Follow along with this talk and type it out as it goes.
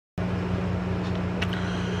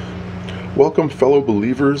Welcome, fellow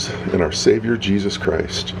believers in our Savior Jesus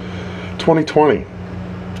Christ. 2020,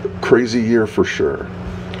 crazy year for sure.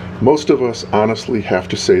 Most of us honestly have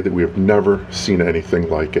to say that we have never seen anything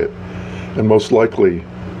like it, and most likely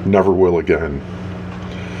never will again.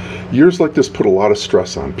 Years like this put a lot of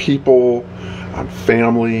stress on people, on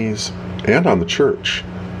families, and on the church.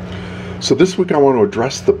 So this week I want to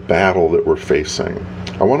address the battle that we're facing.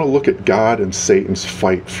 I want to look at God and Satan's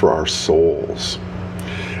fight for our souls,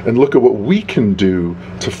 and look at what we can do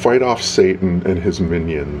to fight off Satan and his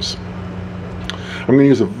minions. I'm going to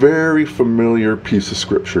use a very familiar piece of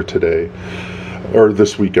scripture today, or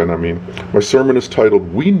this weekend, My sermon is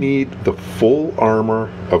titled, "We Need the Full Armor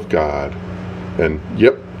of God." And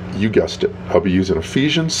yep, you guessed it. I'll be using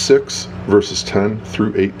Ephesians 6, verses 10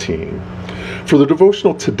 through 18. For the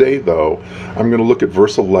devotional today, though, I'm going to look at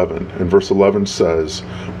verse 11. And verse 11 says,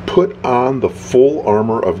 "Put on the full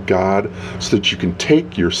armor of God so that you can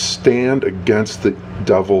take your stand against the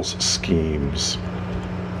devil's schemes."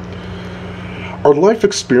 Our life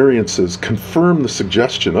experiences confirm the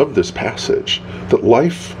suggestion of this passage that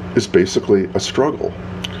life is basically a struggle.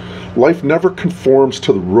 Life never conforms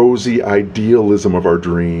to the rosy idealism of our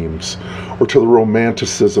dreams or to the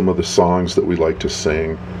romanticism of the songs that we like to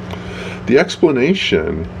sing. The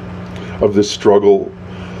explanation of this struggle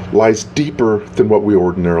lies deeper than what we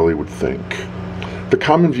ordinarily would think. The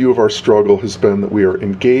common view of our struggle has been that we are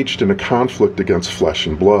engaged in a conflict against flesh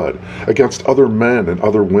and blood, against other men and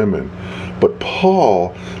other women. But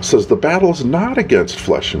Paul says the battle is not against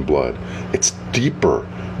flesh and blood. It's deeper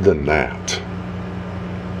than that.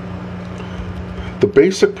 The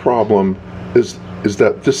basic problem is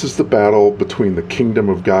that this is the battle between the kingdom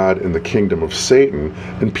of God and the kingdom of Satan,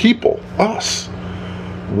 and people, us.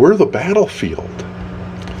 We're the battlefield.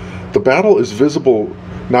 The battle is visible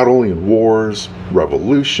not only in wars,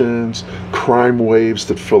 revolutions, crime waves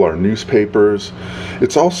that fill our newspapers.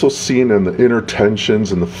 It's also seen in the inner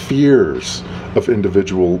tensions and the fears of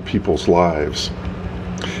individual people's lives,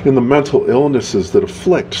 in the mental illnesses that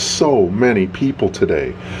afflict so many people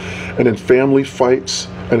today, and in family fights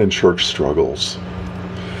and in church struggles.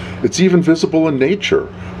 It's even visible in nature,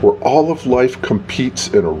 where all of life competes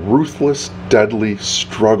in a ruthless, deadly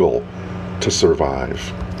struggle to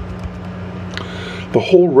survive. The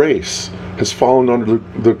whole race has fallen under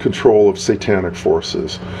the control of satanic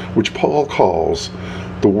forces, which Paul calls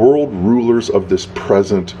the world rulers of this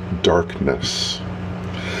present darkness.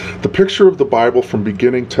 The picture of the Bible from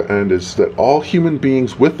beginning to end is that all human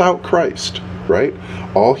beings without Christ, right?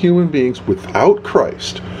 All human beings without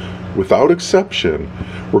Christ, without exception,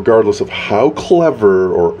 regardless of how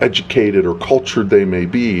clever or educated or cultured they may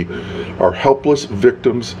be, are helpless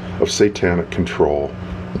victims of satanic control.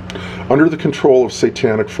 Under the control of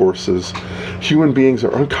satanic forces, human beings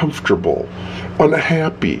are uncomfortable,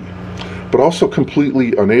 unhappy, but also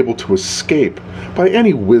completely unable to escape by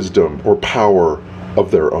any wisdom or power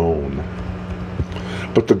of their own.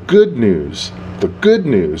 But the good news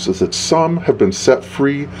is that some have been set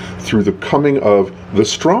free through the coming of the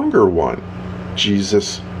stronger one,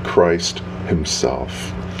 Jesus Christ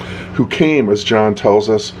himself, who came, as John tells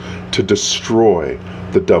us, to destroy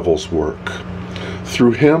the devil's work.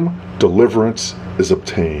 Through him, deliverance is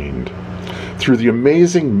obtained. Through the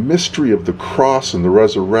amazing mystery of the cross and the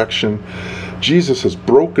resurrection, Jesus has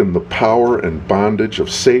broken the power and bondage of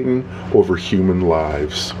Satan over human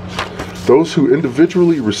lives. Those who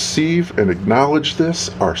individually receive and acknowledge this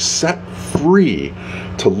are set free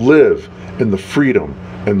to live in the freedom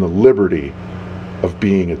and the liberty of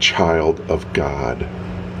being a child of God.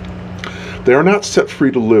 They are not set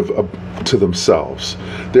free to live to themselves.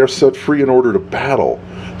 They are set free in order to battle.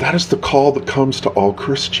 That is the call that comes to all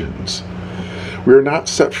Christians. We are not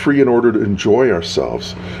set free in order to enjoy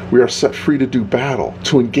ourselves. We are set free to do battle,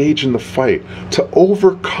 to engage in the fight, to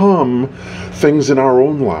overcome things in our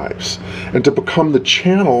own lives, and to become the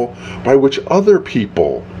channel by which other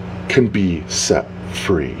people can be set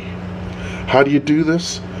free. How do you do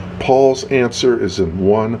this? Paul's answer is in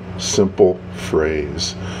one simple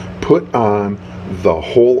phrase: put on the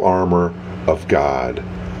whole armor of God.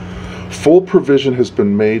 Full provision has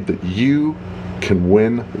been made that you can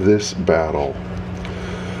win this battle.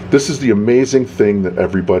 This is the amazing thing that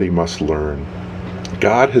everybody must learn.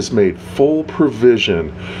 God has made full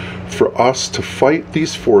provision for us to fight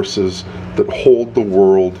these forces that hold the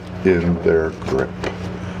world in their grip.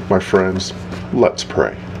 My friends, let's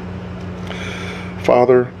pray.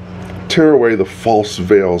 Father, tear away the false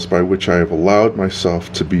veils by which I have allowed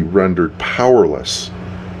myself to be rendered powerless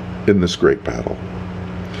in this great battle.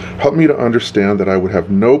 Help me to understand that I would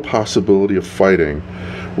have no possibility of fighting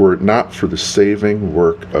were it not for the saving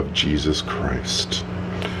work of Jesus Christ.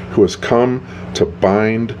 who has come to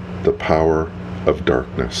bind the power of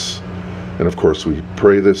darkness. And of course, we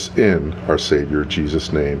pray this in our Savior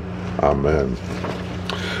Jesus' name. Amen.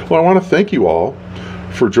 Well, I want to thank you all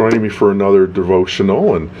for joining me for another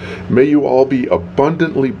devotional, and may you all be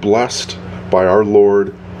abundantly blessed by our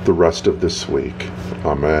Lord the rest of this week.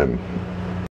 Amen.